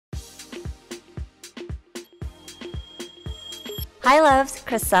Hi loves,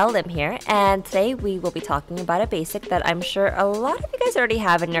 Chriselle Lim here, and today we will be talking about a basic that I'm sure a lot of you guys already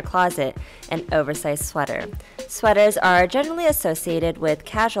have in your closet, an oversized sweater. Sweaters are generally associated with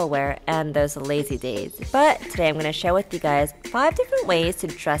casual wear and those lazy days, but today I'm going to share with you guys 5 different ways to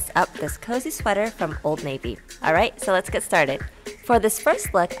dress up this cozy sweater from Old Navy. Alright, so let's get started. For this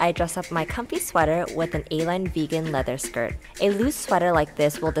first look, I dress up my comfy sweater with an A-line vegan leather skirt. A loose sweater like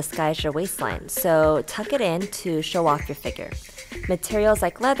this will disguise your waistline, so tuck it in to show off your figure. Materials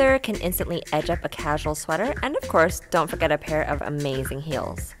like leather can instantly edge up a casual sweater, and of course, don't forget a pair of amazing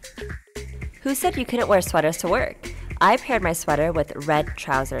heels. Who said you couldn't wear sweaters to work? I paired my sweater with red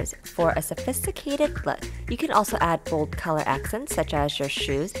trousers for a sophisticated look. You can also add bold color accents such as your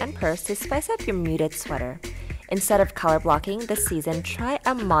shoes and purse to spice up your muted sweater. Instead of color blocking this season, try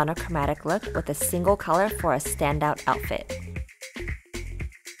a monochromatic look with a single color for a standout outfit.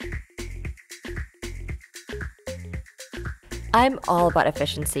 I'm all about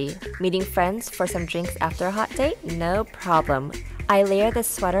efficiency. Meeting friends for some drinks after a hot date? No problem. I layer this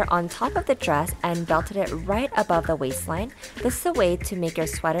sweater on top of the dress and belted it right above the waistline. This is a way to make your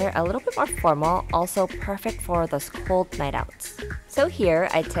sweater a little bit more formal, also perfect for those cold night outs. So here,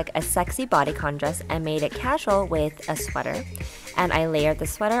 I took a sexy bodycon dress and made it casual with a sweater. And I layered the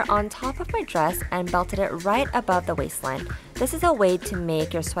sweater on top of my dress and belted it right above the waistline. This is a way to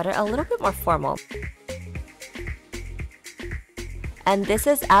make your sweater a little bit more formal. And this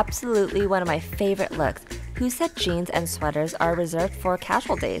is absolutely one of my favorite looks. Who said jeans and sweaters are reserved for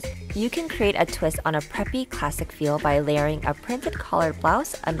casual days? You can create a twist on a preppy classic feel by layering a printed collared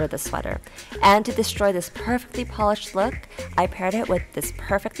blouse under the sweater. And to destroy this perfectly polished look, I paired it with this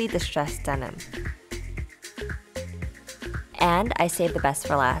perfectly distressed denim. And I saved the best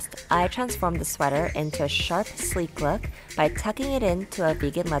for last. I transformed the sweater into a sharp, sleek look by tucking it into a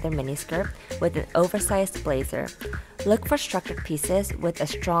vegan leather miniskirt with an oversized blazer. Look for structured pieces with a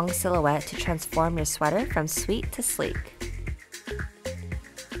strong silhouette to transform your sweater from sweet to sleek.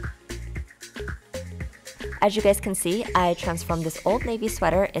 As you guys can see, I transformed this Old Navy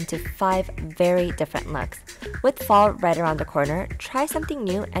sweater into 5 very different looks. With fall right around the corner, try something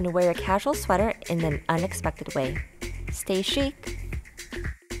new and wear your casual sweater in an unexpected way. Stay chic!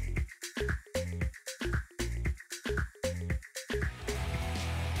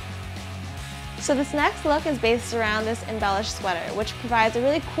 So this next look is based around this embellished sweater, which provides a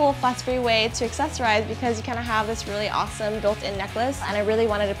really cool fuss-free way to accessorize because you kind of have this really awesome built-in necklace, and I really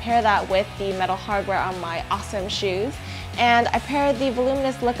wanted to pair that with the metal hardware on my awesome shoes. And I paired the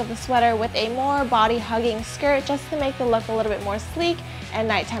voluminous look of the sweater with a more body-hugging skirt just to make the look a little bit more sleek and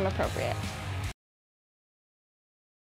nighttime appropriate.